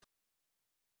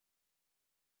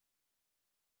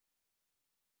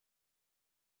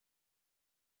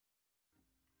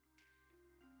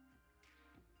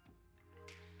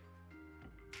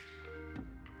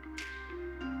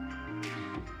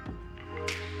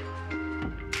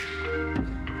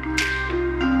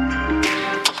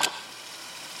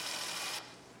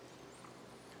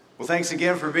Thanks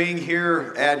again for being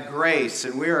here at Grace,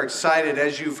 and we are excited,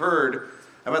 as you've heard,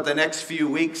 about the next few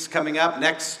weeks coming up.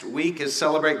 Next week is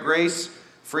Celebrate Grace,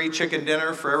 free chicken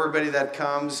dinner for everybody that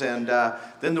comes, and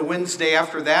then the Wednesday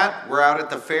after that, we're out at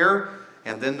the fair,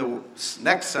 and then the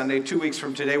next Sunday, 2 weeks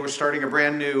from today, we're starting a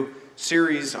brand new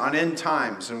series on end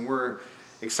times, and we're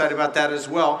excited about that as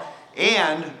well.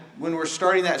 And when we're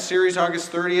starting that series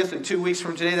August 30th and 2 weeks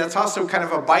from today, that's also kind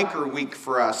of a biker week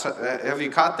for us. Have you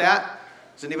caught that?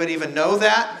 Does anybody even know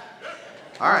that?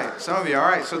 All right, some of you. All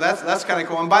right, so that's kind of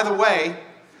cool. And by the way,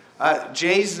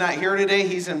 Jay's not here today.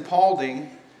 He's in Paulding.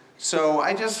 So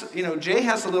Jay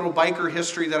has a little biker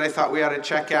history that I thought we ought to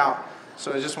check out.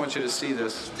 So I just want you to see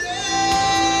this.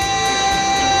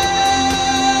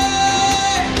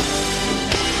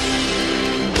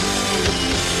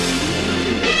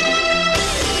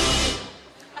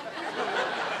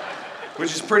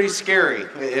 Which is pretty scary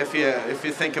if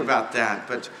you think about that.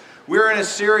 But we're in a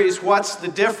series, What's the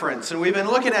Difference? And we've been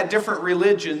looking at different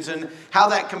religions and how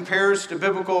that compares to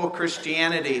biblical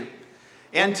Christianity.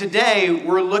 And today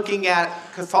we're looking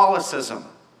at Catholicism.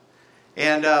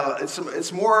 And it's a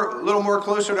little more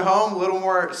closer to home, a little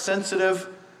more sensitive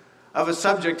of a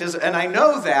subject. And I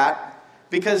know that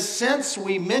because since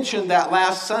we mentioned that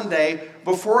last Sunday,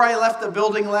 before I left the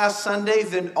building last Sunday,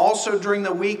 then also during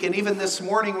the week, and even this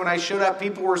morning when I showed up,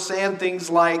 people were saying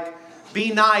things like,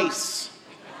 "Be nice."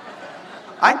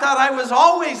 I thought I was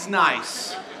always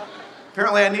nice.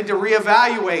 Apparently I need to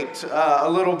reevaluate a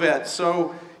little bit.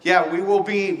 So yeah, we will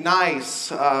be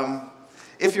nice.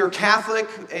 If you're Catholic,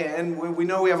 and we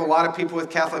know we have a lot of people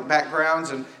with Catholic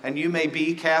backgrounds, and you may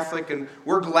be Catholic, and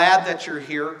we're glad that you're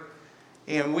here.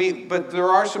 But there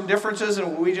are some differences,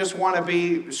 and we just want to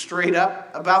be straight up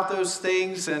about those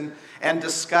things and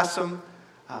discuss them.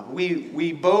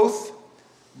 We both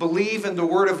believe in the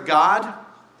Word of God,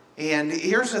 and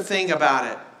here's the thing about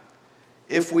it.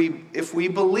 If we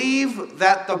believe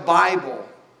that the Bible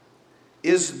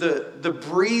is the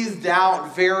breathed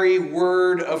out very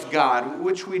Word of God,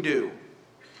 which we do,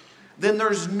 then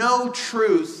there's no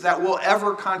truth that will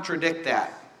ever contradict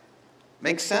that.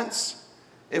 Make sense?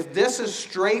 If this is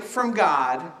straight from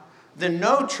God, then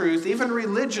no truth, even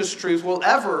religious truth, will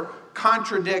ever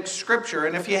contradict Scripture.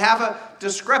 And if you have a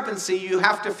discrepancy, you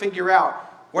have to figure out,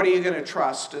 what are you going to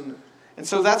trust? And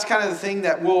so that's kind of the thing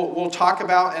that we'll talk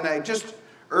about. And I just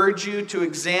urge you to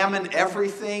examine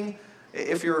everything.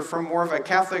 If you're from more of a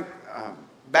Catholic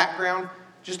background,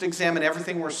 just examine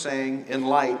everything we're saying in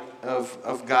light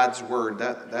of God's Word.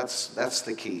 That's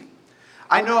the key.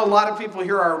 I know a lot of people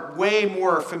here are way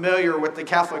more familiar with the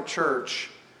Catholic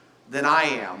Church than I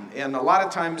am. And a lot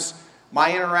of times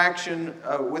my interaction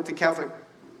with the Catholic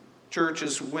Church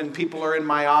is when people are in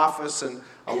my office, and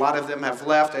a lot of them have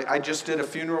left. I just did a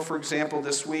funeral, for example,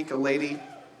 this week. A lady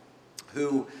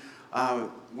who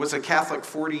was a Catholic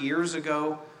 40 years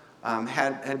ago,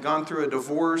 had gone through a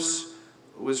divorce,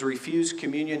 was refused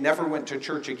communion, never went to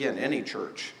church again, any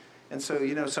church. And so,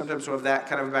 sometimes we have that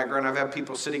kind of a background. I've had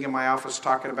people sitting in my office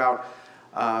talking about,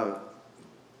 not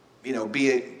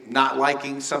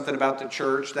liking something about the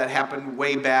church. That happened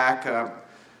way back.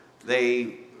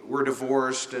 They were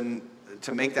divorced, and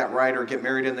to make that right or get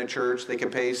married in the church, they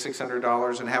could pay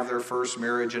 $600 and have their first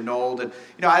marriage annulled. And,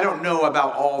 I don't know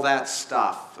about all that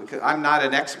stuff. I'm not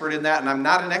an expert in that, and I'm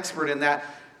not an expert in that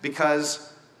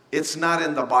because it's not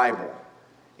in the Bible.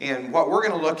 And what we're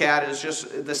going to look at is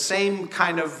just the same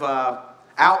kind of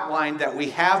outline that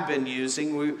we have been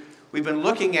using. We've been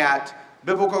looking at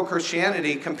biblical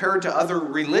Christianity compared to other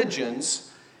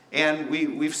religions, and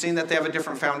we've seen that they have a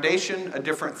different foundation, a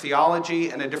different theology,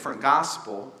 and a different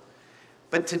gospel.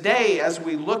 But today, as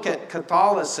we look at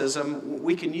Catholicism,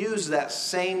 we can use that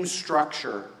same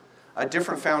structure, a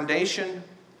different foundation,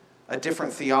 a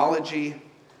different theology,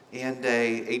 and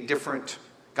a different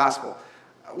gospel.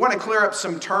 I want to clear up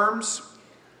some terms.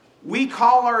 We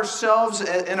call ourselves,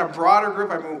 in a broader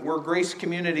group, we're Grace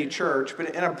Community Church,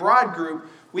 but in a broad group,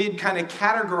 we'd kind of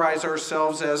categorize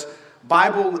ourselves as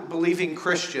Bible-believing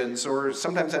Christians, or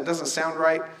sometimes that doesn't sound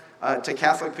right to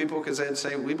Catholic people because they'd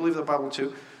say, we believe the Bible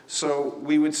too. So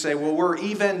we would say, well, we're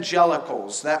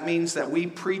evangelicals. That means that we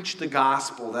preach the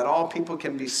gospel, that all people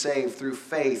can be saved through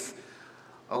faith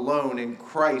alone, in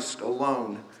Christ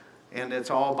alone. And it's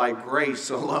all by grace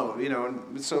alone,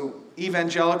 And so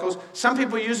evangelicals. Some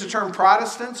people use the term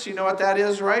Protestants. You know what that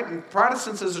is, right? And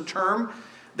Protestants is a term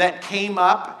that came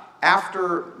up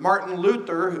after Martin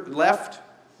Luther left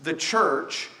the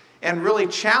church and really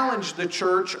challenged the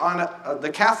church on the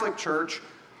Catholic Church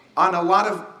on a lot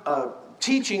of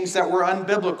teachings that were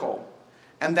unbiblical.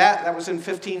 And that was in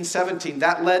 1517.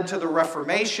 That led to the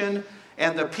Reformation.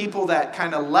 And the people that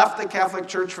kind of left the Catholic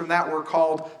Church from that were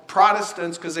called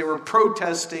Protestants because they were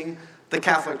protesting the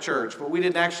Catholic Church. But we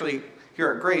didn't actually,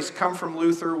 here at Grace, come from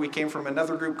Luther. We came from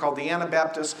another group called the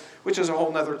Anabaptists, which is a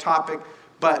whole other topic,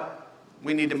 but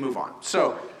we need to move on.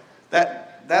 So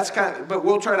that's kind of, but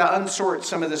we'll try to unsort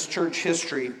some of this church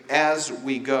history as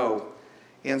we go.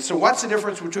 And so what's the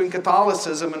difference between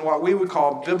Catholicism and what we would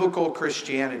call biblical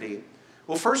Christianity?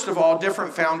 Well, first of all,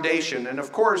 different foundation. And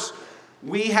of course,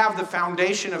 we have the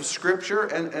foundation of Scripture,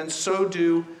 and so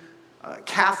do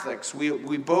Catholics.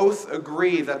 We both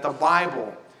agree that the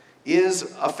Bible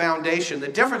is a foundation. The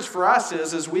difference for us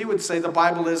is we would say the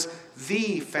Bible is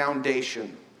the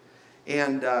foundation.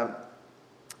 And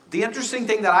the interesting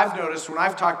thing that I've noticed when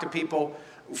I've talked to people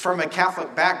from a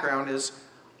Catholic background is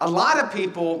a lot of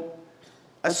people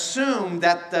assume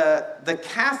that the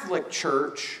Catholic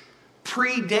Church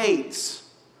predates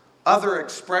other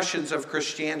expressions of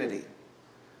Christianity.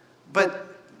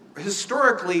 But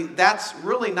historically, that's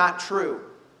really not true.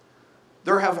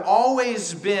 There have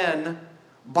always been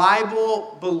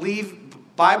Bible-believing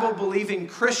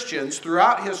Christians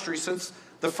throughout history since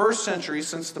the first century,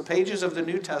 since the pages of the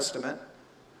New Testament,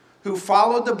 who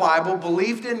followed the Bible,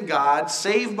 believed in God,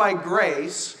 saved by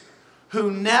grace, who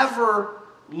never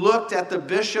looked at the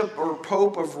bishop or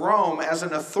pope of Rome as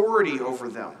an authority over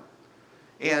them.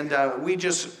 And we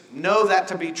just know that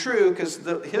to be true because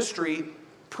the history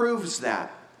proves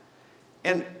that.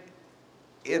 And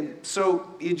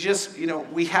so you just,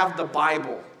 we have the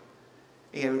Bible.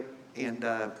 And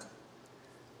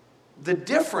the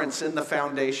difference in the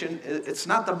foundation, it's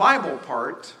not the Bible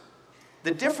part.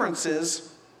 The difference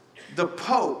is the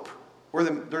Pope, or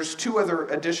there's two other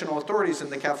additional authorities in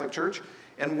the Catholic Church.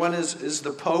 And one is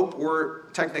the Pope, or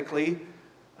technically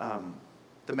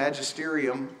the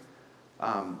Magisterium,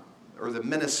 or the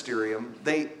Ministerium.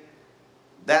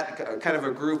 That kind of a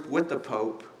group with the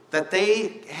Pope, that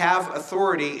they have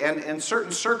authority, and in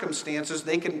certain circumstances,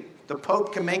 the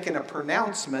Pope can make a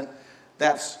pronouncement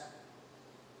that's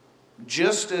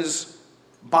just as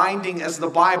binding as the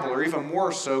Bible, or even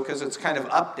more so because it's kind of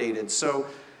updated. So,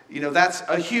 that's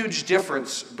a huge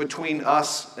difference between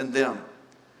us and them.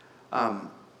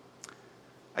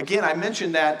 Again, I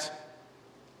mentioned that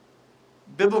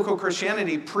biblical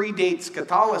Christianity predates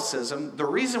Catholicism. The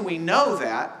reason we know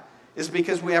that is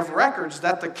because we have records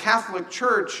that the Catholic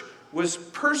Church was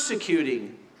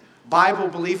persecuting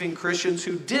Bible-believing Christians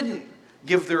who didn't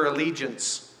give their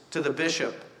allegiance to the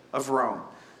Bishop of Rome.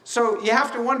 So you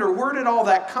have to wonder, where did all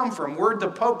that come from? Where did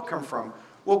the Pope come from?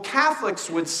 Well, Catholics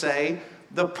would say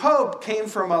the Pope came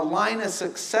from a line of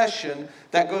succession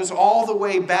that goes all the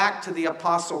way back to the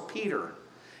Apostle Peter.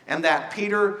 And that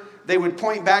Peter, they would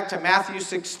point back to Matthew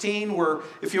 16, where,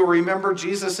 if you'll remember,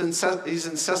 Jesus he's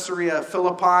in Caesarea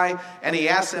Philippi, and he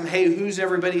asks them, hey, who's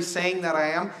everybody saying that I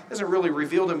am? He hasn't really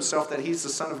revealed himself that he's the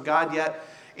Son of God yet.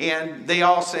 And they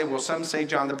all say, well, some say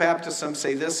John the Baptist, some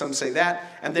say this, some say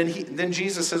that. And then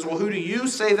Jesus says, well, who do you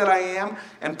say that I am?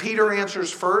 And Peter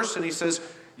answers first, and he says,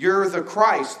 you're the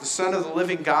Christ, the Son of the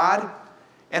living God.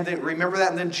 And then, remember that?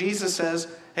 And then Jesus says,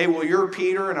 hey, well, you're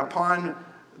Peter, and upon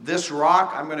this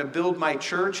rock, I'm going to build my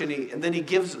church. And then he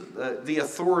gives the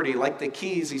authority, like the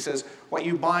keys. He says, what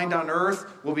you bind on earth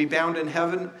will be bound in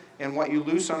heaven, and what you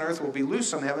loose on earth will be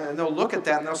loose on heaven. And they'll look at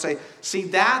that and they'll say, see,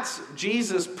 that's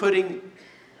Jesus putting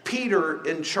Peter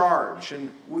in charge.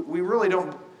 And we really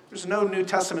don't, there's no New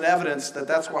Testament evidence that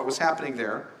that's what was happening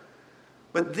there.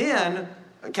 But then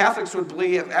Catholics would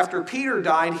believe after Peter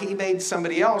died, he made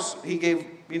somebody else,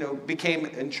 became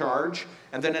in charge.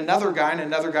 And then another guy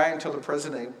until the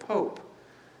president and Pope.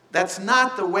 That's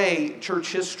not the way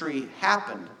church history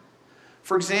happened.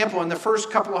 For example, in the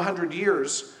first couple of hundred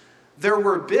years, there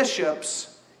were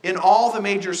bishops in all the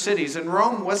major cities. And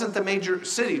Rome wasn't the major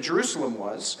city, Jerusalem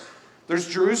was. There's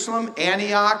Jerusalem,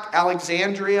 Antioch,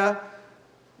 Alexandria,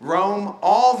 Rome.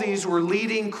 All these were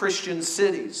leading Christian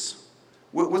cities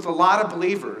with a lot of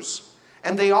believers.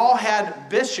 And they all had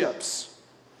bishops,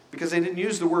 because they didn't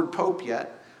use the word pope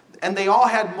yet. And they all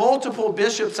had multiple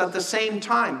bishops at the same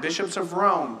time. Bishops of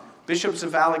Rome, bishops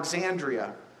of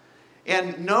Alexandria.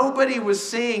 And nobody was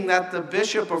saying that the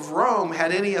bishop of Rome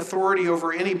had any authority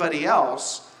over anybody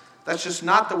else. That's just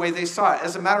not the way they saw it.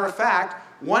 As a matter of fact,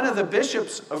 one of the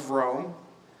bishops of Rome,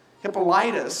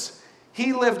 Hippolytus,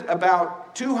 he lived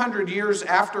about 200 years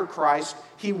after Christ.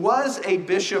 He was a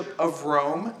bishop of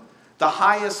Rome, the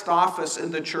highest office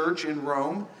in the church in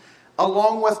Rome,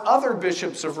 along with other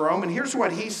bishops of Rome. And here's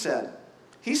what he said.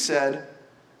 He said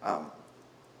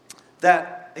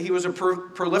that he was a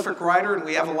prolific writer, and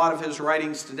we have a lot of his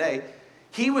writings today.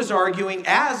 He was arguing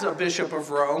as a bishop of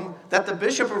Rome that the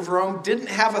bishop of Rome didn't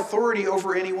have authority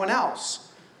over anyone else.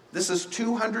 This is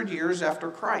 200 years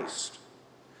after Christ.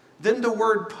 Then the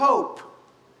word pope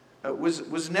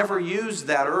was never used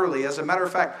that early. As a matter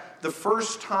of fact, the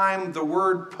first time the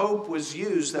word pope was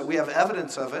used, that we have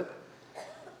evidence of it,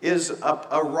 is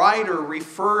a writer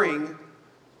referring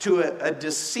to a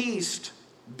deceased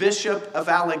bishop of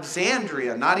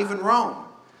Alexandria, not even Rome.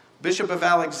 Bishop of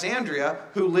Alexandria,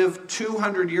 who lived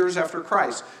 200 years after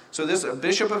Christ. So this a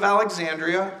bishop of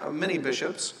Alexandria, many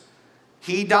bishops.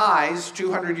 He dies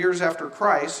 200 years after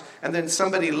Christ, and then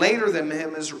somebody later than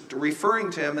him is referring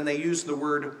to him, and they use the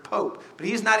word pope. But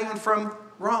he's not even from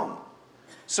Rome.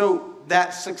 So that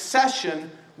succession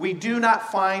we do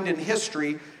not find in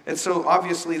history, and so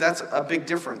obviously that's a big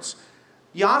difference.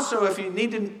 You also, if you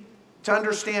need to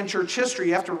understand church history,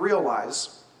 you have to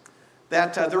realize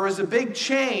that there was a big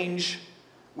change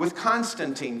with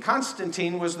Constantine.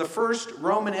 Constantine was the first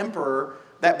Roman emperor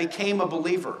that became a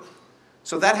believer.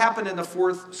 So that happened in the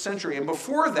 4th century. And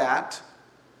before that,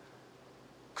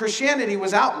 Christianity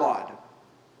was outlawed.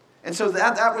 And so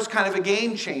that was kind of a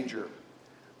game changer.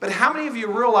 But how many of you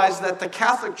realize that the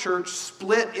Catholic Church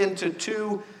split into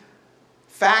two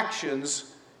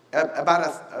factions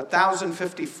about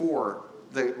 1054?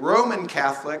 The Roman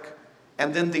Catholic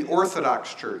and then the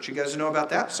Orthodox Church. You guys know about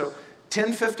that? So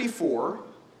 1054,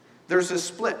 there's a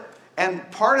split. And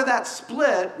part of that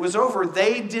split was over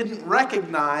they didn't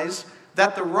recognize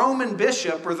that the Roman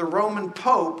bishop or the Roman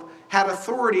pope had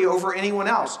authority over anyone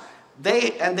else.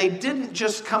 They didn't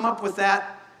just come up with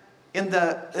that in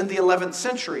the 11th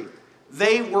century.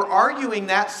 They were arguing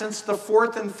that since the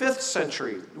 4th and 5th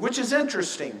century, which is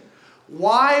interesting.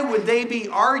 Why would they be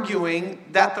arguing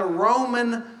that the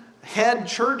Roman head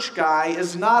church guy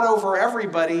is not over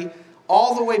everybody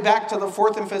all the way back to the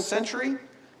 4th and 5th century?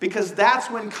 Because that's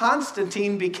when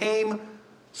Constantine became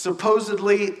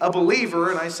supposedly a believer,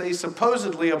 and I say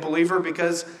supposedly a believer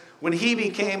because when he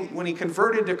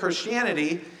converted to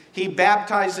Christianity, he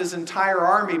baptized his entire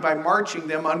army by marching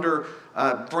them under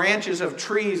branches of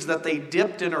trees that they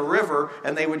dipped in a river,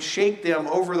 and they would shake them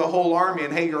over the whole army,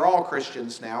 and hey, you're all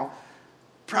Christians now.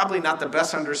 Probably not the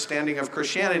best understanding of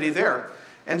Christianity there.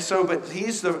 And so, but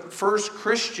he's the first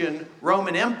Christian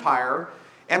Roman Empire,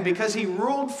 and because he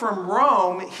ruled from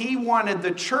Rome, he wanted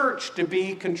the church to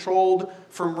be controlled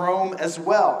from Rome as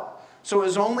well. So it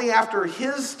was only after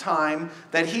his time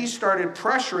that he started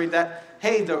pressuring that,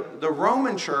 hey, the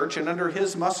Roman church, and under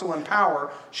his muscle and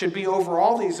power, should be over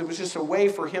all these. It was just a way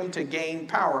for him to gain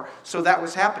power. So that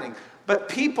was happening. But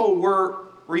people were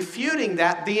refuting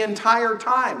that the entire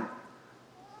time.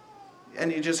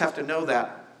 And you just have to know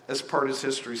that as part of his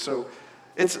history. So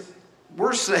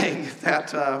we're saying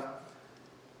that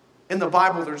in the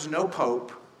Bible there's no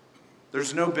pope,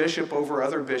 there's no bishop over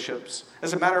other bishops.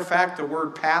 As a matter of fact, the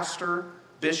word pastor,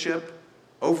 bishop,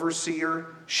 overseer,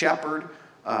 shepherd,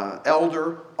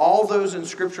 elder, all those in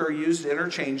Scripture are used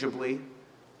interchangeably.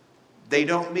 They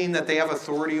don't mean that they have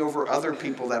authority over other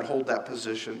people that hold that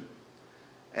position.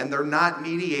 And they're not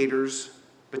mediators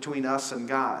between us and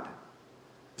God.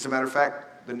 As a matter of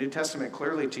fact, the New Testament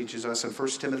clearly teaches us in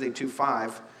 1 Timothy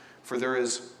 2:5, for there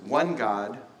is one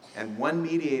God and one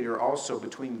mediator also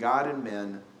between God and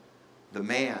men, the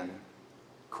man,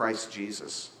 Christ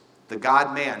Jesus. The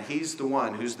God-man, he's the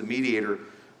one who's the mediator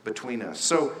between us.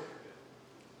 So,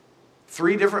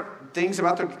 3 different things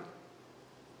about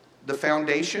the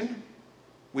foundation.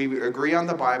 We agree on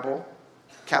the Bible.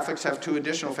 Catholics have 2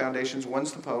 additional foundations.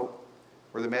 One's the Pope,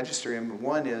 or the magisterium.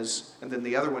 One is, and then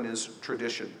the other one is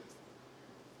tradition.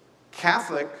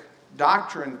 Catholic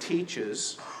doctrine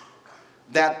teaches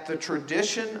that the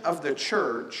tradition of the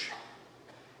church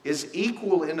is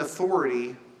equal in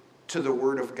authority to the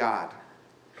Word of God.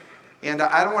 And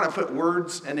I don't want to put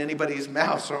words in anybody's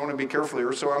mouth, so I want to be careful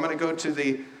here. So I'm going to go to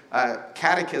the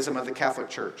Catechism of the Catholic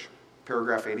Church,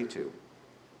 paragraph 82.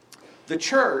 The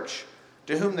church,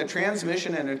 to whom the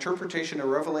transmission and interpretation of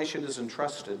revelation is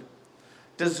entrusted,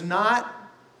 does not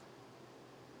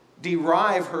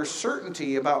derive her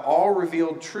certainty about all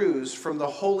revealed truths from the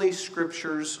Holy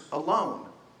Scriptures alone.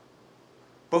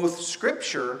 Both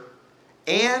Scripture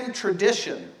and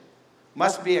tradition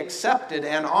must be accepted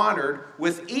and honored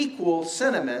with equal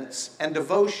sentiments and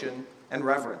devotion and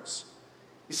reverence.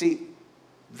 You see,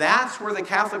 that's where the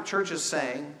Catholic Church is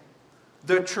saying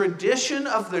the tradition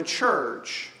of the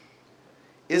church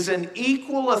is an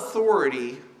equal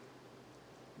authority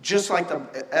just like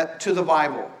to the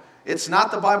Bible. It's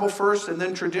not the Bible first and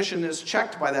then tradition is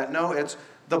checked by that. No, it's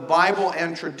the Bible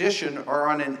and tradition are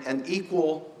on an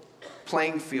equal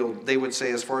playing field, they would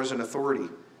say, as far as an authority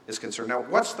is concerned. Now,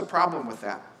 what's the problem with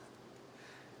that?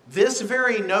 This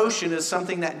very notion is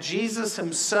something that Jesus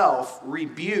himself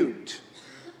rebuked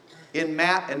in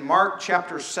Mark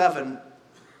chapter 7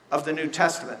 of the New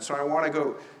Testament. So I want to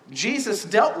go. Jesus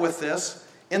dealt with this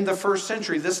in the first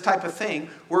century, this type of thing,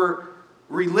 where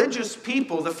religious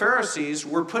people, the Pharisees,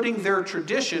 were putting their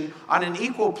tradition on an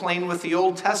equal plane with the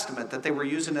Old Testament that they were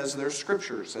using as their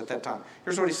scriptures at that time.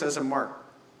 Here's what he says in Mark.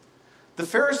 The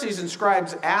Pharisees and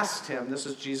scribes asked him, this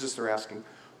is Jesus they're asking,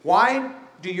 "Why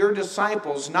do your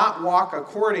disciples not walk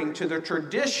according to the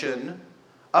tradition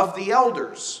of the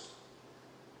elders,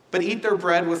 but eat their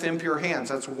bread with impure hands?"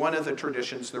 That's one of the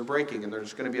traditions they're breaking, and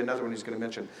there's going to be another one he's going to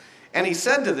mention. And he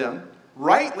said to them,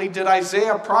 "Rightly did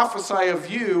Isaiah prophesy of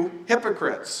you,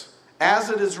 hypocrites, as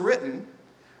it is written,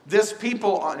 this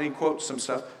people," and he quotes some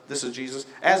stuff, this is Jesus,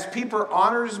 "as people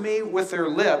honors me with their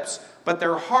lips, but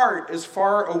their heart is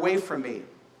far away from me.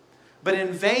 But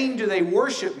in vain do they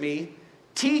worship me,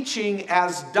 teaching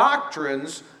as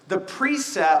doctrines the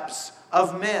precepts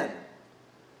of men.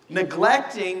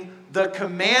 Neglecting the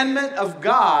commandment of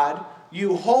God,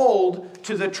 you hold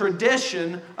to the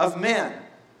tradition of men."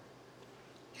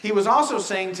 He was also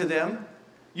saying to them,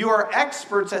 you are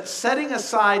experts at setting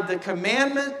aside the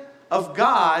commandment of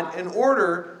God in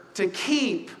order to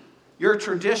keep your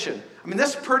tradition. I mean,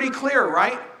 this is pretty clear,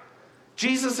 right?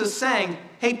 Jesus is saying,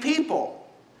 hey, people,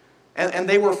 and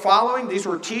they were following, these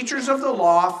were teachers of the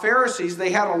law, Pharisees. They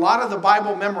had a lot of the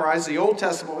Bible memorized. The Old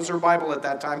Testament was their Bible at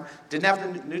that time. Didn't have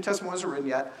the New Testament wasn't written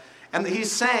yet. And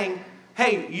he's saying,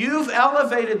 hey, you've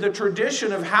elevated the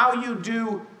tradition of how you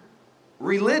do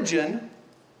religion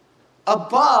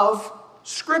above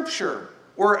Scripture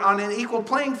or on an equal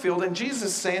playing field. And Jesus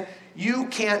is saying, you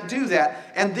can't do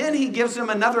that. And then he gives them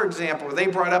another example. They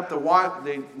brought up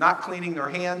the not cleaning their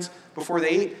hands before they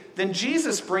eat. Then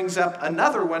Jesus brings up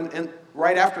another one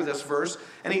right after this verse.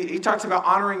 And he talks about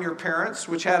honoring your parents,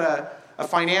 which had a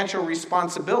financial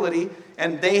responsibility.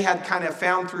 And they had kind of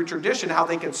found through tradition how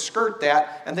they could skirt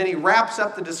that. And then he wraps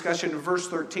up the discussion in verse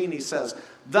 13. He says,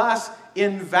 "Thus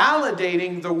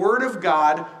invalidating the word of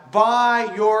God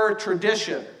by your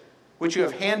tradition, which you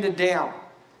have handed down.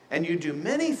 And you do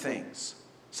many things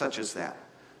such as that."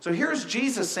 So here's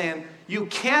Jesus saying, you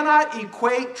cannot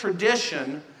equate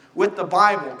tradition with the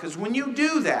Bible. Because when you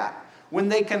do that, when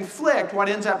they conflict, what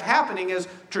ends up happening is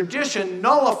tradition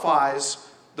nullifies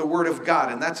the Word of God.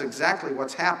 And that's exactly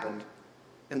what's happened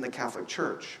in the Catholic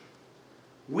Church.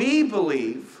 We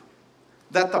believe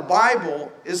that the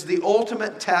Bible is the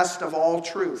ultimate test of all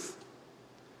truth.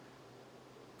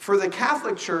 For the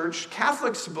Catholic Church,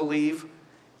 Catholics believe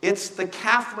it's the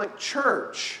Catholic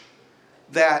Church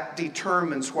that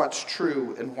determines what's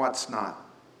true and what's not.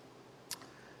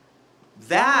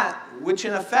 That which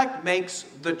in effect makes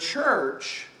the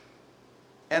church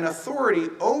an authority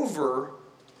over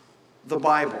the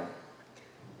Bible.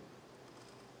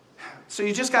 So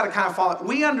you just got to kind of follow.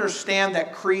 We understand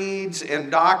that creeds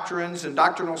and doctrines and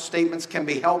doctrinal statements can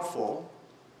be helpful.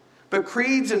 But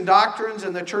creeds and doctrines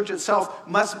and the church itself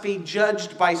must be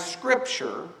judged by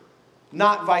Scripture,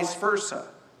 not vice versa.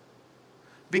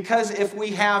 Because if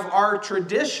we have our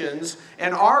traditions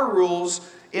and our rules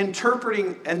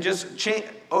interpreting and just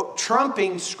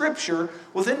trumping Scripture,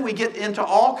 well, then we get into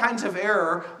all kinds of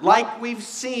error like we've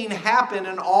seen happen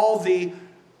in all the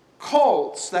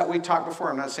cults that we talked before.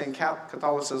 I'm not saying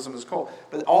Catholicism is cult,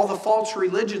 but all the false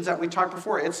religions that we talked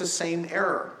before, it's the same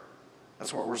error.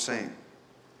 That's what we're saying.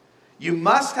 You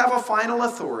must have a final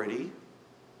authority,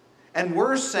 and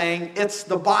we're saying it's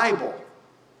the Bible.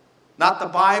 Not the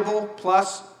Bible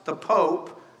plus the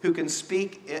Pope, who can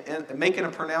speak and making a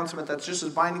pronouncement that's just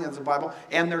as binding as the Bible,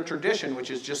 and their tradition, which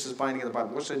is just as binding as the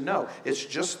Bible. We're saying, no, it's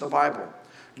just the Bible.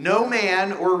 No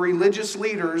man or religious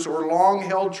leaders or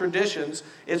long-held traditions.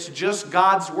 It's just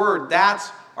God's Word.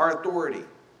 That's our authority.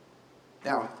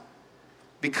 Now,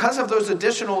 because of those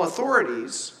additional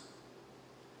authorities,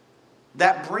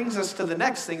 that brings us to the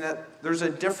next thing, that there's a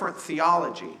different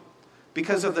theology.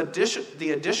 Because of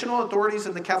the additional authorities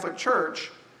in the Catholic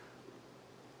Church,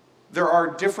 there are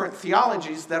different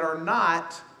theologies that are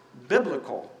not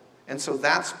biblical. And so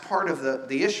that's part of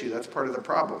the issue. That's part of the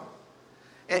problem.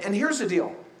 And here's the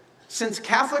deal. Since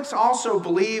Catholics also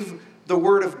believe the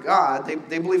Word of God,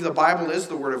 they believe the Bible is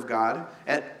the Word of God,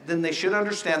 and then they should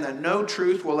understand that no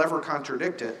truth will ever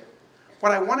contradict it.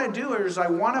 What I want to do is I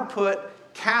want to put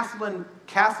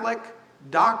Catholic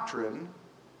doctrine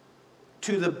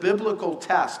to the biblical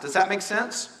test. Does that make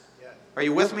sense? Yes. Are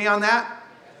you with me on that? Yes.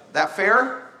 That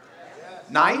fair? Yes.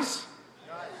 Nice?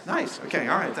 Nice. Okay,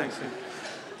 all right, thanks.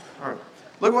 All right.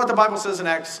 Look at what the Bible says in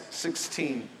Acts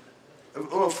 16.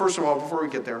 Well, first of all, before we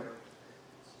get there,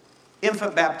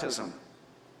 infant baptism.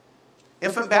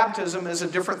 Infant baptism is a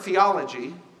different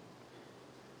theology.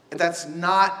 That's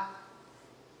not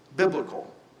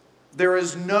biblical. There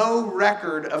is no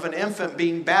record of an infant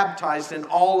being baptized in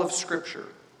all of Scripture.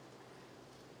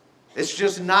 It's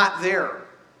just not there.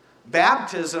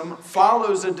 Baptism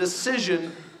follows a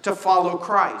decision to follow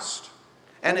Christ.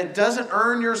 And it doesn't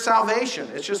earn your salvation.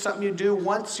 It's just something you do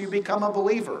once you become a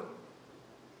believer.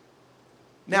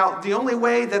 Now, the only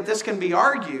way that this can be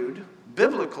argued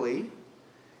biblically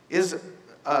is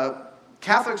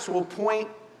Catholics will point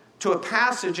to a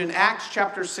passage in Acts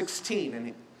chapter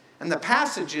 16. And the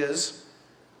passage is,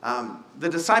 the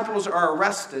disciples are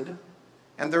arrested,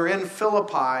 and they're in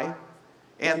Philippi,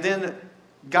 and then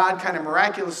God kind of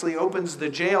miraculously opens the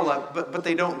jail up, but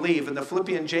they don't leave. And the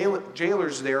Philippian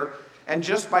jailer's there, and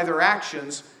just by their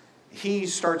actions, he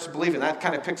starts believing. That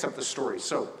kind of picks up the story.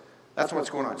 So that's what's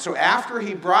going on. So after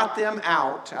he brought them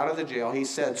out of the jail, he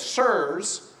said,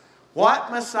 "Sirs,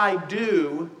 what must I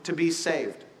do to be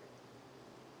saved?"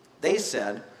 They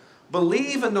said,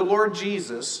 "Believe in the Lord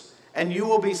Jesus, and you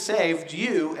will be saved,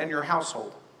 you and your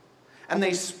household." And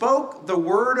they spoke the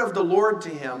word of the Lord to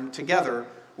him together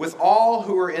with all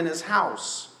who were in his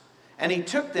house. And he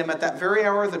took them at that very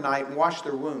hour of the night and washed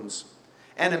their wounds.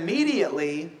 And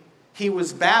immediately he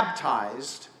was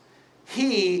baptized,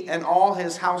 he and all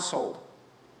his household.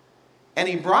 And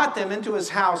he brought them into his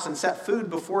house and set food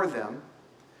before them,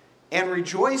 and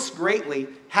rejoiced greatly,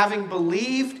 having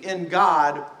believed in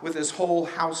God with his whole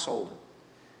household.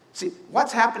 See,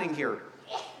 what's happening here?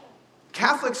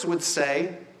 Catholics would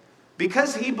say,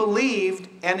 because he believed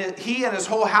and he and his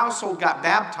whole household got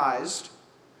baptized,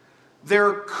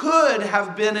 there could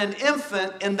have been an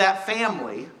infant in that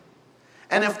family.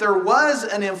 And if there was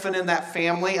an infant in that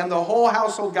family and the whole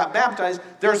household got baptized,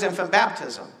 there's infant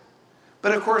baptism.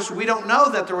 But of course, we don't know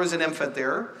that there was an infant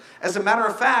there. As a matter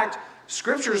of fact,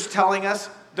 Scripture's telling us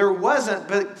there wasn't,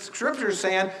 but Scripture's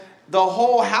saying the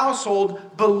whole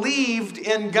household believed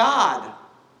in God.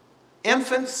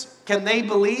 Infants, can they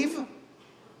believe?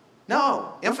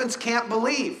 No, infants can't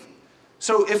believe.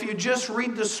 So if you just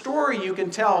read the story, you can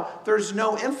tell there's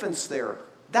no infants there.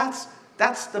 That's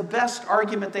the best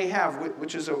argument they have,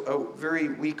 which is a very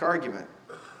weak argument.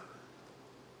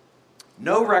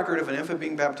 No record of an infant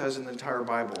being baptized in the entire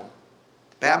Bible.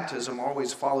 Baptism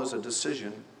always follows a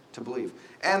decision to believe.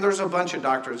 And there's a bunch of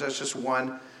doctrines. That's just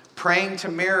one. Praying to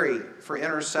Mary for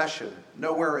intercession.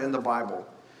 Nowhere in the Bible.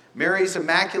 Mary's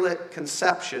immaculate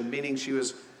conception, meaning she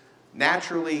was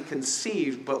naturally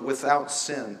conceived but without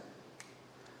sin.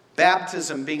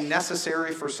 Baptism being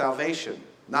necessary for salvation.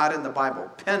 Not in the Bible.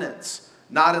 Penance.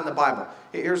 Not in the Bible.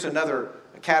 Here's another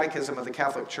catechism of the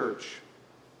Catholic Church.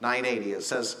 980. It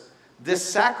says, "This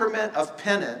sacrament of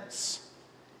penance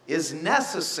is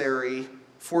necessary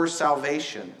for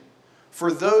salvation,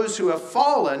 for those who have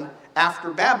fallen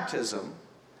after baptism,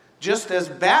 just as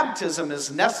baptism is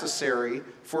necessary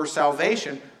for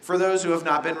salvation for those who have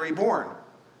not been reborn."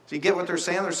 So you get what they're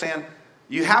saying? They're saying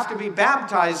you have to be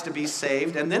baptized to be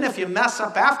saved, and then if you mess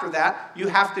up after that, you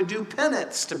have to do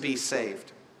penance to be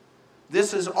saved.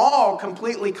 This is all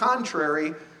completely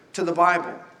contrary to the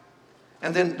Bible.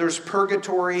 And then there's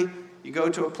purgatory. You go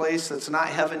to a place that's not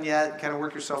heaven yet, kind of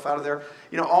work yourself out of there.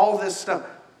 All this stuff.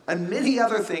 And many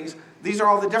other things. These are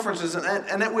all the differences.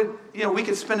 And it would, we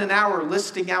could spend an hour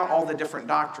listing out all the different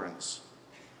doctrines.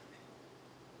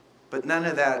 But none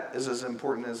of that is as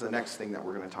important as the next thing that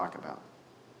we're going to talk about.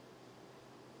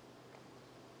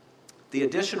 The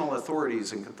additional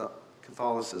authorities in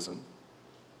Catholicism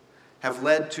have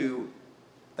led to,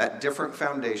 that different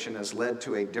foundation has led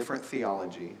to a different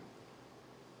theology,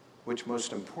 which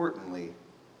most importantly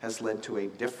has led to a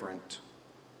different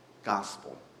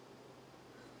gospel.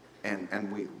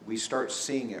 And we start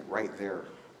seeing it right there.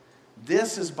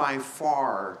 This is by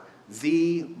far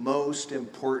the most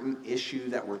important issue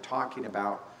that we're talking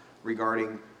about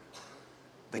regarding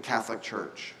the Catholic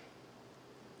Church.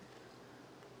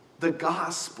 The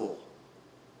gospel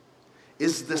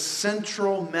is the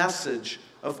central message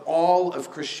of all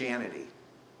of Christianity.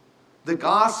 The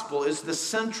gospel is the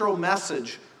central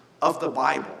message of the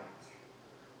Bible.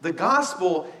 The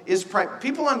gospel is,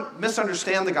 people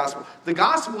misunderstand the gospel. The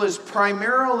gospel is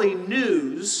primarily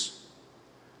news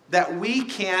that we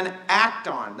can act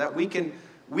on, that we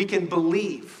can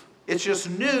believe. It's just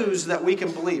news that we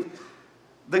can believe.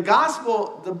 The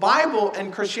gospel, the Bible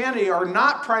and Christianity are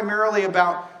not primarily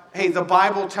about, hey, the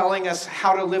Bible telling us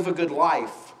how to live a good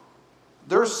life.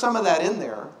 There's some of that in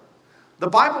there. The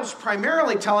Bible's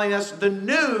primarily telling us the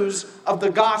news of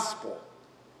the gospel.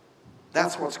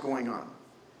 That's what's going on.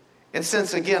 And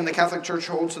since, again, the Catholic Church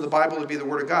holds to the Bible to be the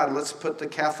Word of God, let's put the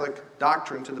Catholic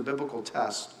doctrine to the biblical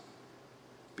test.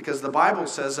 Because the Bible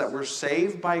says that we're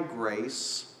saved by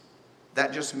grace.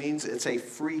 That just means it's a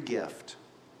free gift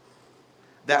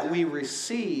that we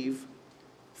receive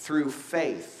through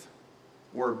faith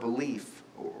or belief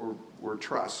or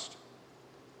trust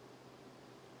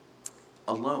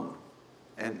alone.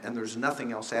 And there's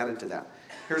nothing else added to that.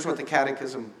 Here's what the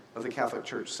Catechism of the Catholic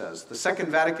Church says. The Second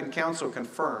Vatican Council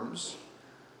confirms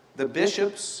the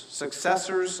bishops,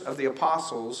 successors of the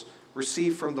apostles,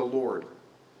 received from the Lord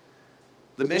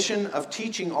the mission of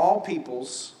teaching all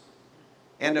peoples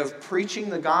and of preaching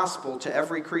the gospel to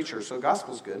every creature. So the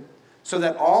gospel's good. So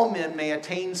that all men may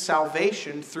attain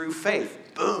salvation through faith.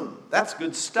 Boom. That's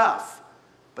good stuff.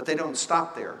 But they don't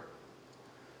stop there.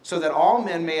 So that all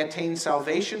men may attain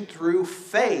salvation through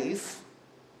faith,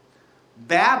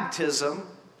 baptism,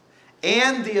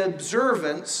 and the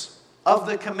observance of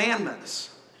the commandments.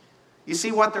 You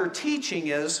see, what they're teaching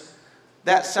is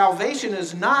that salvation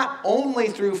is not only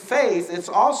through faith, it's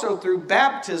also through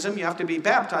baptism. You have to be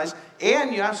baptized,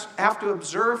 and you have to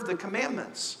observe the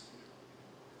commandments.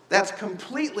 That's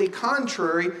completely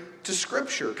contrary to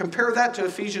Scripture. Compare that to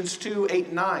Ephesians 2, 8,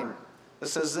 and 9. It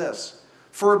says this: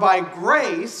 For by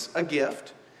grace, a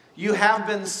gift, you have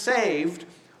been saved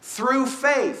through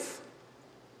faith,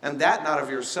 and that not of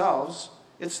yourselves,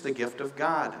 it's the gift of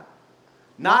God.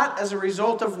 Not as a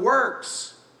result of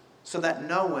works, so that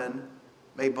no one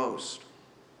may boast.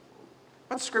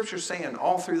 What's Scripture saying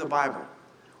all through the Bible?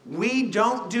 We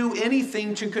don't do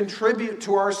anything to contribute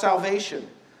to our salvation.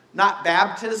 Not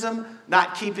baptism,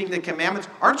 not keeping the commandments.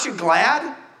 Aren't you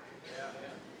glad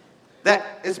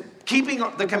that keeping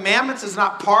the commandments is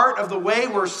not part of the way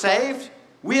we're saved?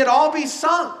 We'd all be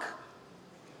sunk.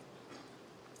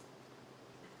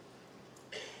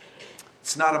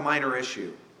 It's not a minor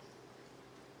issue.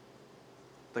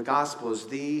 The gospel is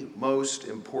the most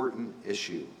important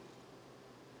issue,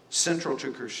 central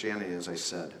to Christianity, as I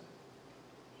said.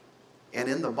 And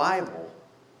in the Bible,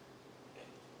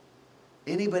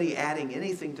 anybody adding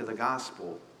anything to the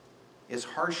gospel is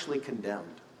harshly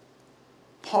condemned.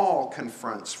 Paul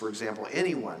confronts, for example,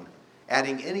 anyone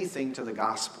adding anything to the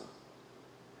gospel.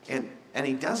 And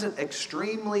he does it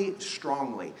extremely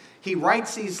strongly. He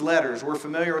writes these letters. We're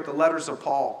familiar with the letters of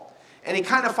Paul. And he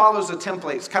kind of follows a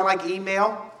template. It's kind of like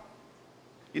email.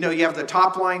 You know, you have the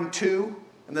top line to,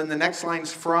 and then the next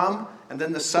line's from, and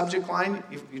then the subject line.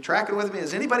 You tracking with me?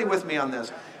 Is anybody with me on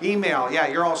this? Email. Yeah,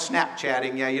 you're all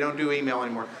Snapchatting. Yeah, you don't do email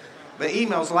anymore. But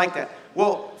email's like that.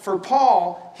 Well, for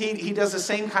Paul, he does the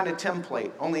same kind of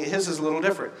template, only his is a little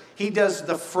different. He does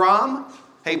the from,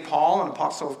 hey, Paul, an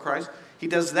apostle of Christ. He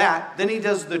does that. Then he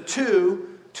does the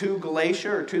to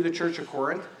Galatia or to the church of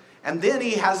Corinth. And then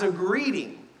he has a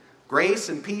greeting. Grace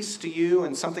and peace to you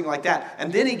and something like that.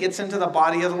 And then he gets into the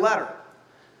body of the letter.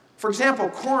 For example,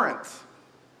 Corinth.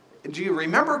 Do you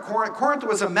remember Corinth? Corinth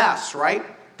was a mess, right?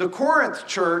 The Corinth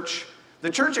church, the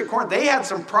church at Corinth, they had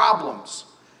some problems.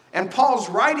 And Paul's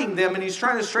writing them and he's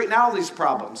trying to straighten out all these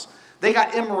problems. They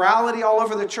got immorality all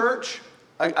over the church.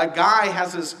 A guy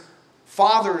has his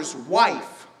father's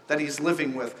wife that he's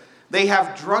living with. They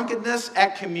have drunkenness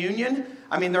at communion.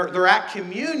 I mean, they're at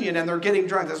communion and they're getting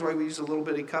drunk. That's why we use a little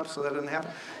bitty cup so that doesn't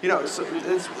happen. You know, so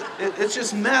it's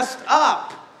just messed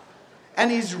up.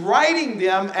 And he's writing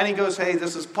them and he goes, hey,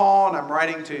 this is Paul and I'm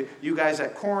writing to you guys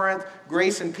at Corinth.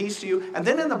 Grace and peace to you. And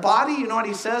then in the body, you know what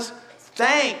he says?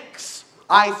 Thanks.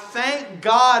 I thank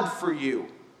God for you.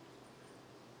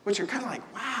 Which are kind of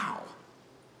like, wow.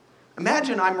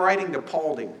 Imagine I'm writing to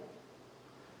Paulding.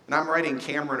 And I'm writing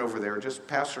Cameron over there, just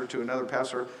pastor to another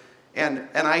pastor. And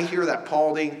I hear that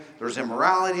Paulding, there's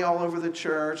immorality all over the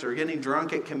church. They're getting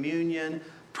drunk at communion.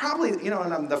 Probably, you know,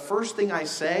 and the first thing I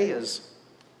say is,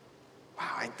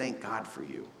 wow, I thank God for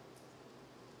you.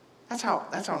 That's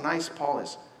how nice Paul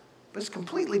is. But it's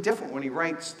completely different when he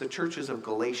writes the churches of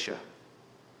Galatia.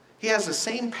 He has the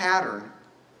same pattern.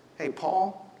 Hey,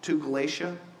 Paul, to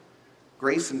Galatia,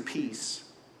 grace and peace.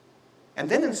 And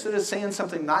then instead of saying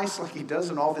something nice like he does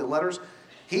in all the letters,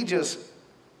 he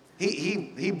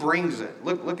brings it.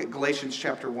 Look at Galatians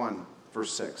chapter 1,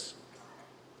 verse 6.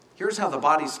 Here's how the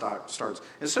body starts.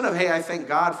 Instead of, hey, I thank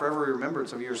God for every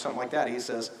remembrance of you or something like that, he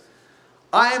says,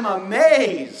 I am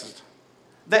amazed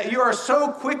that you are so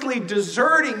quickly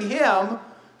deserting him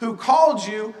who called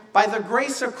you by the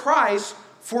grace of Christ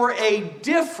for a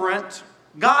different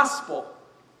gospel,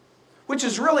 which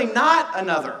is really not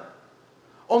another.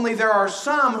 Only there are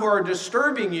some who are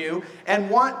disturbing you and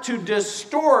want to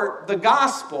distort the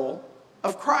gospel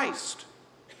of Christ.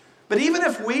 But even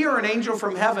if we or an angel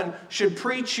from heaven should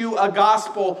preach you a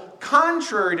gospel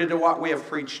contrary to what we have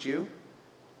preached you,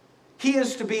 he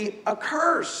is to be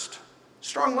accursed.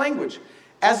 Strong language.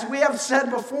 As we have said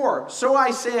before, so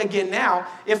I say again now,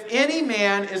 if any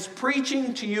man is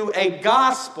preaching to you a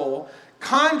gospel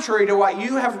contrary to what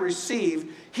you have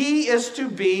received, he is to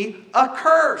be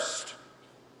accursed.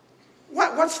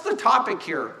 What's the topic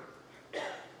here?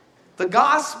 The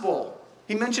gospel.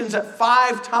 He mentions it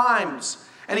 5 times.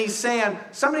 And he's saying,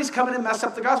 somebody's coming to mess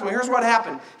up the gospel. Here's what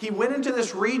happened. He went into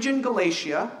this region,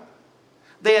 Galatia.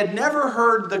 They had never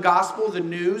heard the gospel, the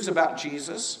news about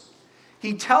Jesus.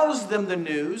 He tells them the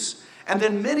news, and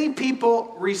then many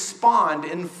people respond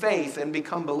in faith and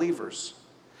become believers.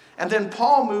 And then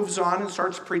Paul moves on and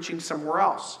starts preaching somewhere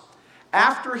else.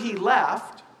 After he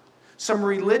left, some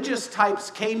religious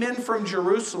types came in from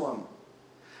Jerusalem.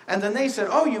 And then they said,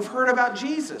 oh, you've heard about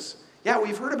Jesus. Yeah,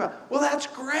 we've heard about it. Well, that's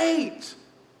great.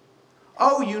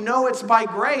 Oh, you know it's by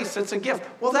grace. It's a gift.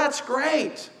 Well, that's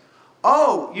great.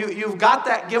 Oh, you've got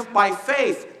that gift by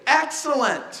faith.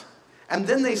 Excellent. And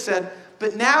then they said,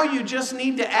 but now you just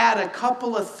need to add a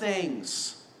couple of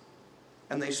things.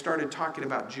 And they started talking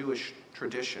about Jewish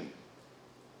tradition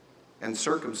and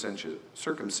circumcision.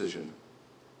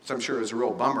 So I'm sure it was a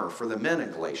real bummer for the men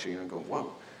in Galatia. You know, go,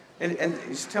 whoa. And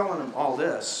he's telling them all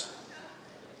this.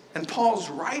 And Paul's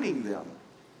writing them.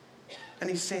 And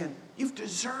he's saying, you've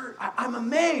deserted, I'm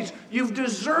amazed. You've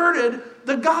deserted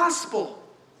the gospel.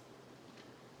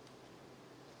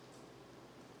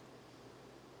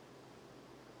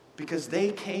 Because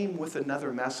they came with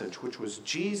another message, which was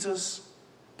Jesus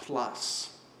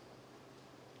plus.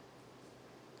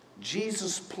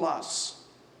 Jesus plus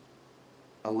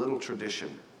a little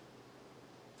tradition.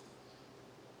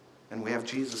 And we have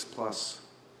Jesus plus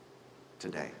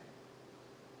today.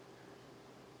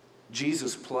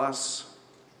 Jesus plus,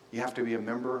 you have to be a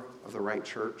member of the right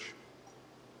church.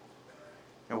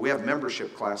 And we have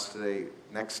membership class today,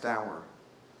 next hour.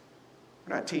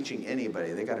 We're not teaching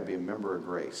anybody. They got to be a member of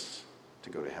Grace to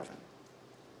go to heaven.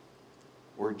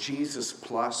 We're Jesus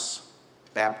plus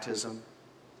baptism.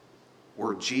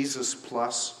 We're Jesus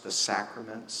plus the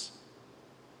sacraments.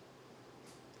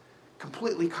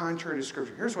 Completely contrary to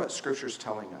Scripture. Here's what Scripture is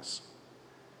telling us.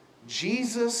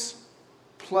 Jesus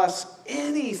plus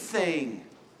anything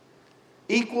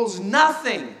equals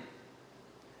nothing.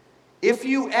 If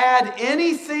you add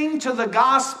anything to the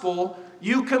gospel,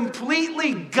 you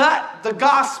completely gut the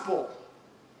gospel.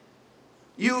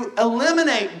 You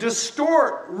eliminate,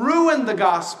 distort, ruin the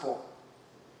gospel.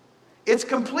 It's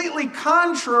completely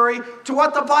contrary to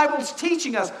what the Bible's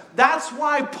teaching us. That's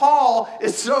why Paul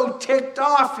is so ticked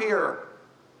off here.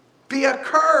 Be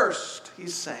accursed,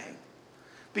 he's saying.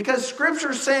 Because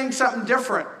Scripture's saying something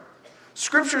different.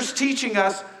 Scripture's teaching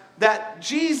us that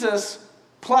Jesus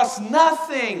plus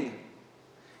nothing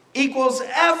equals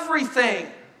everything.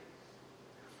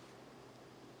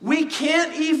 We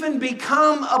can't even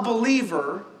become a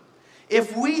believer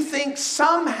if we think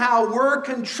somehow we're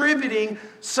contributing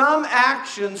some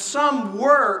action, some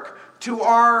work to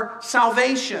our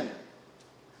salvation.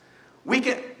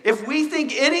 If we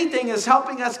think anything is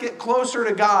helping us get closer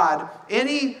to God,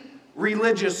 any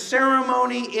religious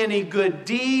ceremony, any good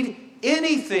deed,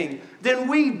 anything, then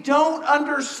we don't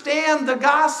understand the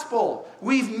gospel.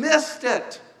 We've missed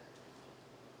it.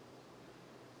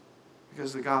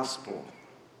 Because the gospel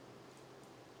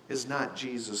is not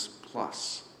Jesus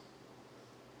plus.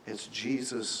 It's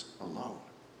Jesus alone.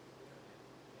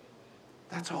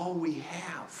 That's all we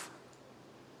have.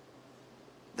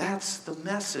 That's the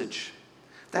message.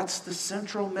 That's the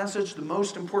central message, the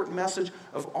most important message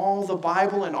of all the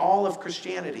Bible and all of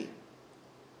Christianity.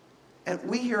 And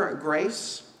we here at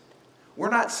Grace, we're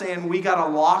not saying we got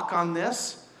a lock on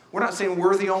this. We're not saying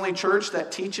we're the only church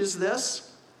that teaches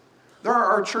this. There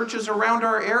are churches around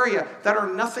our area that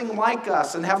are nothing like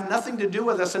us and have nothing to do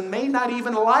with us and may not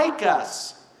even like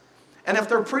us. And if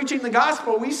they're preaching the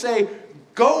gospel, we say,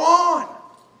 go on.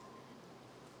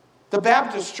 The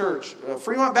Baptist Church,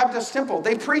 Fremont Baptist Temple,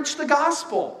 they preach the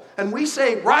gospel. And we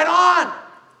say, right on.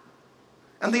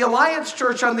 And the Alliance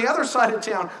Church on the other side of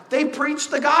town, they preach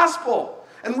the gospel.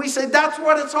 And we say, that's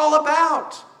what it's all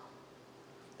about.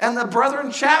 And the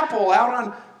Brethren Chapel out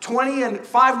on 20 and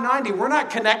 590, we're not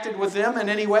connected with them in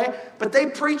any way, but they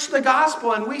preach the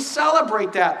gospel and we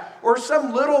celebrate that. Or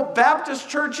some little Baptist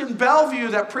church in Bellevue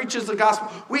that preaches the gospel.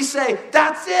 We say,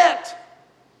 that's it.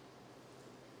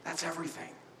 That's everything.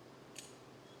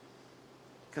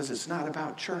 Because it's not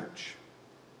about church.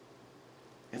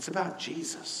 It's about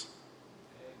Jesus.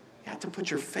 You have to put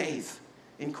your faith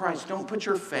in Christ. Don't put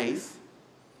your faith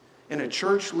in a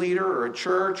church leader or a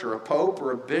church or a pope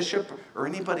or a bishop or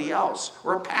anybody else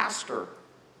or a pastor.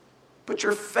 Put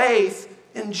your faith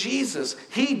in Jesus.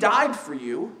 He died for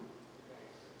you.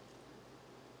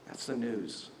 That's the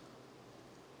news.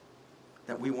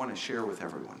 that we want to share with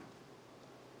everyone.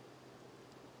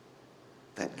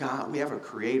 That God, we have a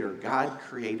creator. God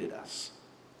created us.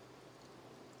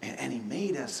 And he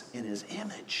made us in his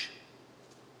image.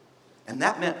 And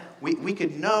that meant we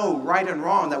could know right and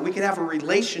wrong, that we could have a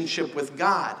relationship with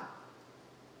God.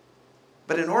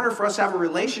 But in order for us to have a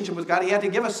relationship with God, he had to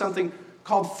give us something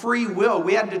called free will.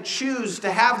 We had to choose to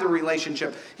have the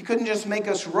relationship. He couldn't just make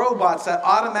us robots that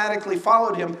automatically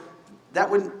followed him.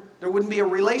 There wouldn't be a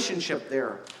relationship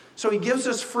there. So he gives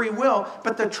us free will.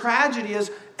 But the tragedy is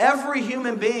every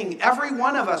human being, every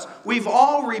one of us, we've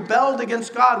all rebelled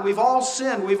against God. We've all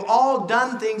sinned. We've all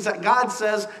done things that God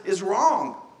says is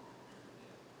wrong.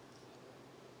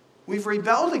 We've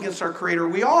rebelled against our Creator.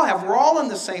 We all have. We're all in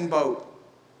the same boat.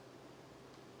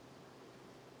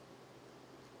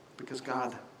 Because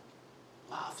God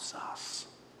loves us.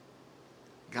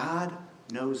 God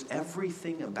knows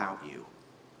everything about you.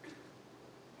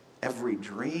 Every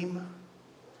dream,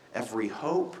 every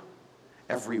hope,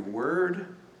 every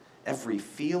word, every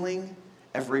feeling,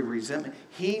 every resentment.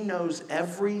 He knows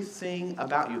everything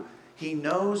about you. He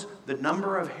knows the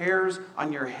number of hairs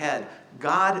on your head.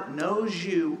 God knows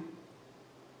you,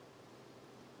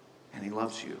 and he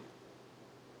loves you.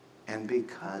 And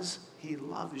because he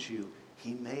loves you,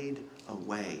 he made a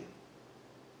way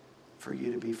for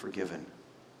you to be forgiven.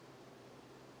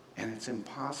 And it's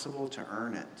impossible to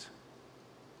earn it.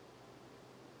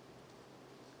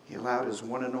 He allowed his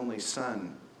one and only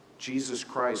Son, Jesus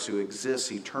Christ, who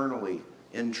exists eternally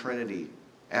in Trinity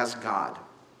as God,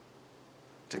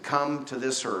 to come to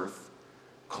this earth,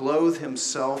 clothe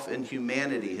himself in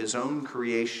humanity, his own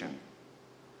creation,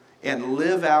 and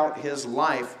live out his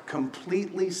life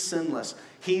completely sinless.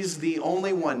 He's the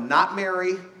only one, not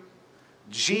Mary.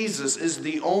 Jesus is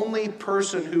the only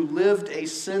person who lived a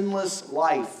sinless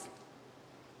life.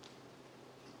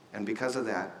 And because of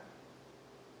that,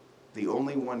 the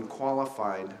only one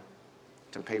qualified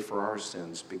to pay for our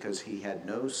sins, because he had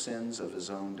no sins of his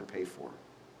own to pay for.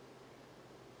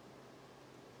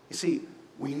 You see,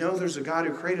 we know there's a God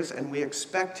who created us, and we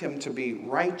expect him to be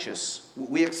righteous.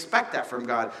 We expect that from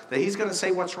God, that he's going to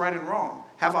say what's right and wrong,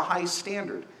 have a high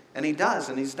standard. And he does,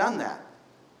 and he's done that.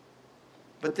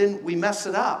 But then we mess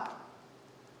it up.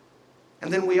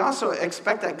 And then we also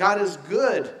expect that God is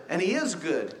good, and he is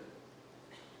good.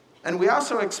 And we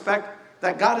also expect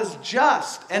that God is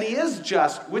just, and he is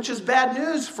just, which is bad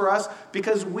news for us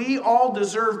because we all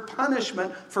deserve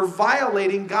punishment for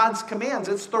violating God's commands.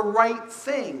 It's the right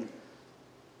thing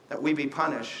that we be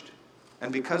punished.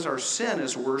 And because our sin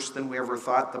is worse than we ever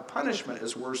thought, the punishment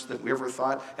is worse than we ever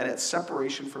thought, and it's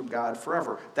separation from God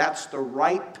forever. That's the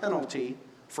right penalty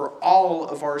for all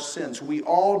of our sins. We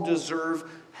all deserve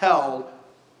hell,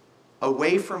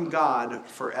 away from God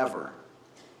forever.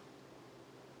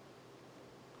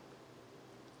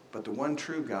 But the one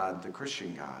true God, the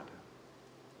Christian God,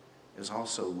 is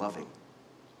also loving.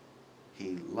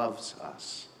 He loves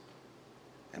us.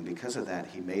 And because of that,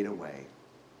 he made a way.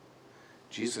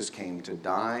 Jesus came to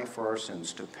die for our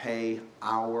sins, to pay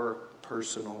our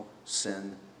personal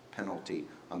sin penalty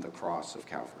on the cross of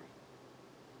Calvary.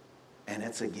 And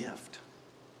it's a gift.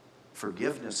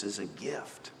 Forgiveness is a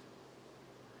gift.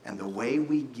 And the way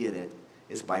we get it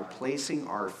is by placing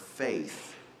our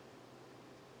faith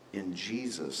in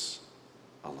Jesus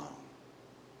alone.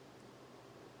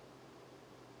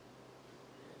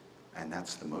 And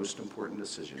that's the most important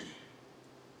decision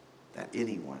that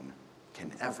anyone can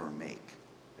ever make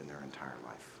in their entire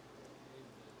life.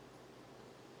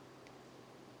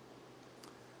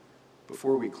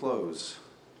 Before we close,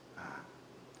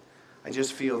 I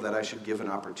just feel that I should give an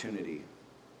opportunity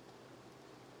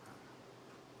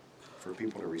for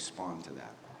people to respond to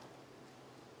that.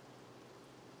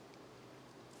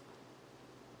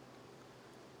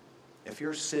 If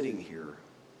you're sitting here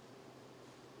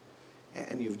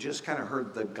and you've just kind of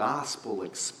heard the gospel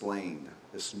explained,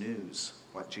 this news,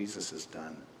 what Jesus has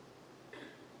done,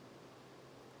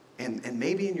 and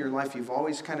maybe in your life you've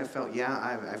always kind of felt,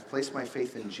 yeah, I've placed my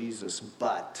faith in Jesus,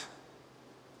 but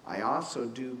I also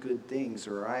do good things,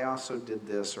 or I also did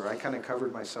this, or I kind of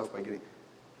covered myself by getting...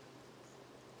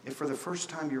 If for the first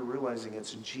time you're realizing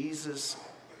it's Jesus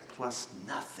plus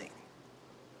nothing,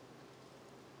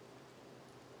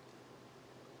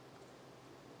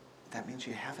 that means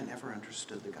you haven't ever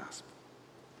understood the gospel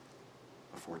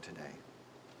before today.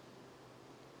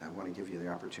 I want to give you the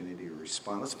opportunity to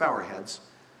respond. Let's bow our heads.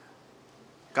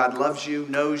 God loves you,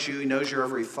 He knows your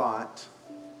every thought.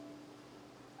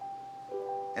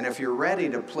 And if you're ready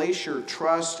to place your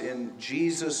trust in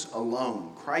Jesus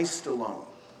alone, Christ alone,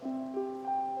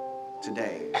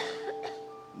 today,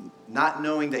 not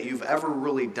knowing that you've ever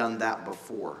really done that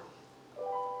before,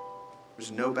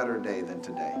 There's no better day than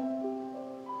today.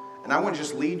 And I want to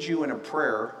just lead you in a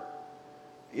prayer.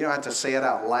 You don't have to say it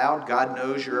out loud. God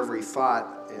knows your every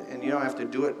thought. And you don't have to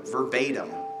do it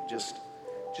verbatim. Just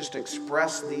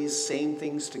express these same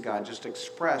things to God. Just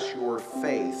express your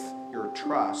faith, your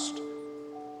trust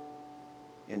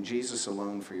in Jesus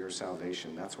alone for your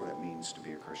salvation. That's what it means to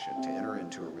be a Christian, to enter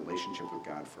into a relationship with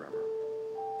God forever.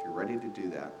 If you're ready to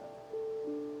do that,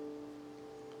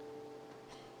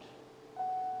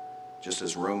 just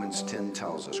as Romans 10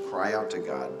 tells us, cry out to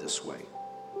God this way.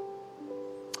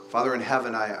 Father in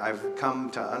heaven, I've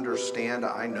come to understand,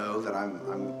 I know that I'm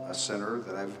a sinner,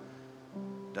 that I've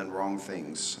done wrong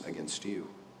things against you.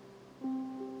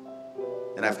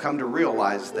 And I've come to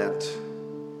realize that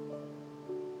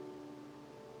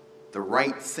the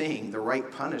right thing, the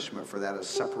right punishment for that is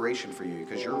separation from you,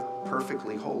 because you're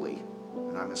perfectly holy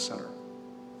and I'm a sinner.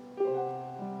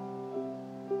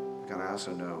 God, I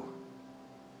also know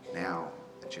now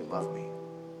that you love me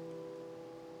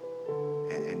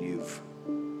and you've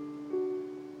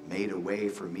made a way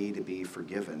for me to be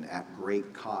forgiven at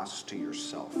great cost to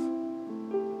yourself. The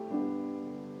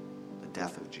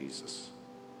death of Jesus.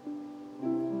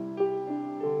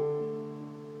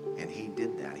 And he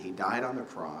did that. He died on the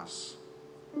cross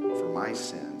for my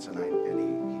sins, and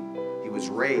he was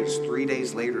raised 3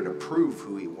 days later to prove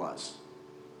who he was.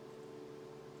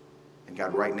 And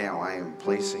God, right now I am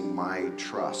placing my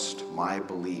trust, my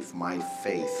belief, my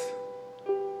faith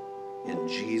in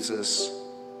Jesus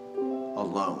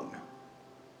alone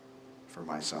for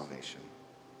my salvation.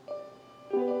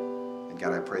 And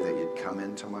God, I pray that you'd come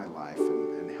into my life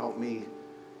and help me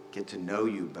get to know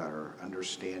you better,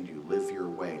 understand you, live your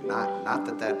way. Not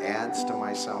that adds to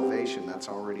my salvation, that's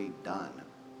already done.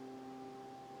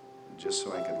 Just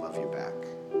so I could love you back.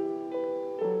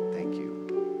 Thank you.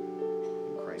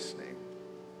 In Christ's name,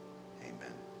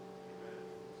 amen.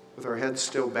 With our heads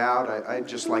still bowed, I'd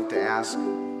just like to ask, I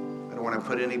don't want to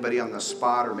put anybody on the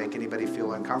spot or make anybody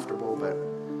feel uncomfortable, but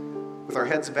with our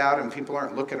heads bowed and people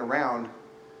aren't looking around,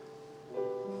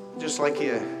 just like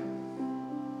you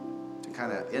to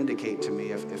kind of indicate to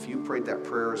me if you prayed that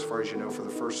prayer as far as you know for the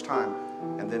first time,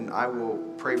 and then I will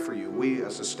pray for you. We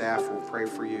as a staff will pray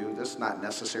for you. This is not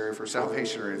necessary for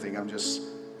salvation or anything. I'm just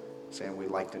saying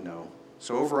we'd like to know.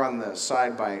 So over on the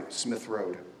side by Smith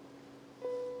Road,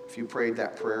 if you prayed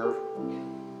that prayer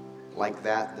like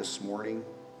that this morning,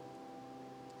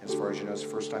 as far as you know, it's the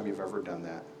first time you've ever done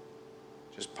that,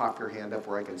 just pop your hand up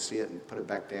where I can see it and put it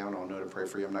back down. I'll know to pray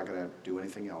for you. I'm not going to do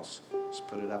anything else. Just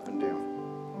put it up and down.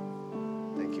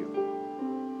 Thank you.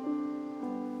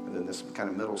 And then this kind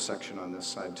of middle section on this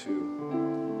side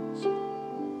too. So,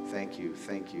 thank you,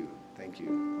 thank you, thank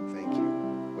you, thank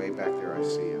you. Way back there I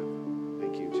see you.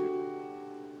 Thank you too.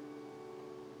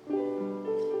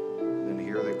 And then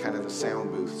here the kind of the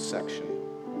sound booth section.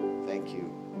 Thank you,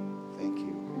 thank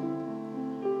you.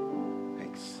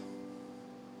 Thanks.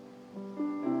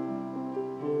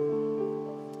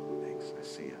 Thanks, I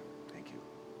see you. Thank you.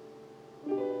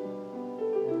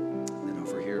 And then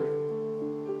over here,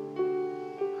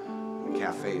 the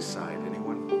cafe side,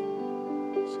 anyone?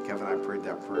 So Kevin, I prayed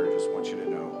that prayer. Just want you to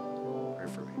know. Pray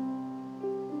for me.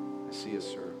 I see you,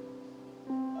 sir.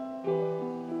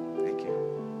 Thank you.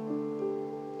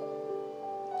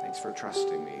 Thanks for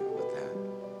trusting me with that.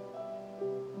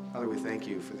 Father, we thank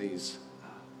you for these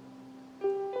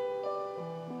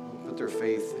who put their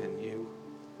faith in you.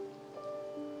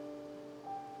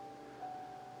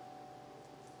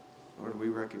 Lord, we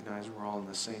recognize we're all in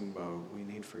the same boat. We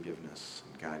need forgiveness.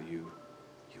 And God, you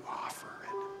offer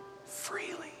it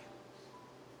freely.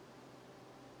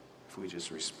 If we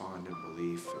just respond in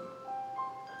belief.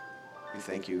 And we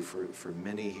thank you for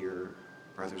many here,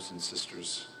 brothers and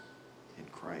sisters in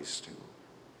Christ, who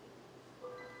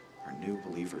are new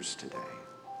believers today.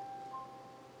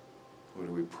 Lord,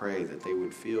 we pray that they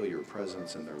would feel your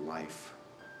presence in their life,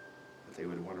 that they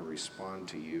would want to respond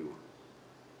to you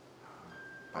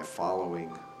by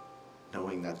following,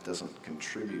 knowing that doesn't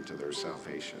contribute to their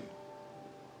salvation.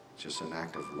 It's just an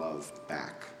act of love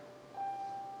back.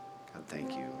 God,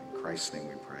 thank you. In Christ's name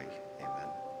we pray. Amen.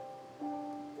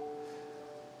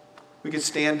 We could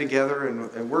stand together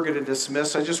and we're going to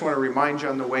dismiss. I just want to remind you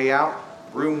on the way out,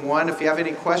 room 1, if you have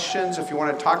any questions, if you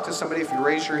want to talk to somebody, if you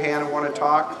raise your hand and want to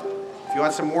talk, if you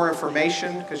want some more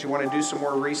information because you want to do some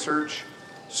more research,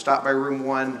 stop by room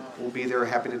 1. We'll be there,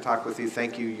 happy to talk with you.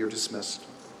 Thank you. You're dismissed.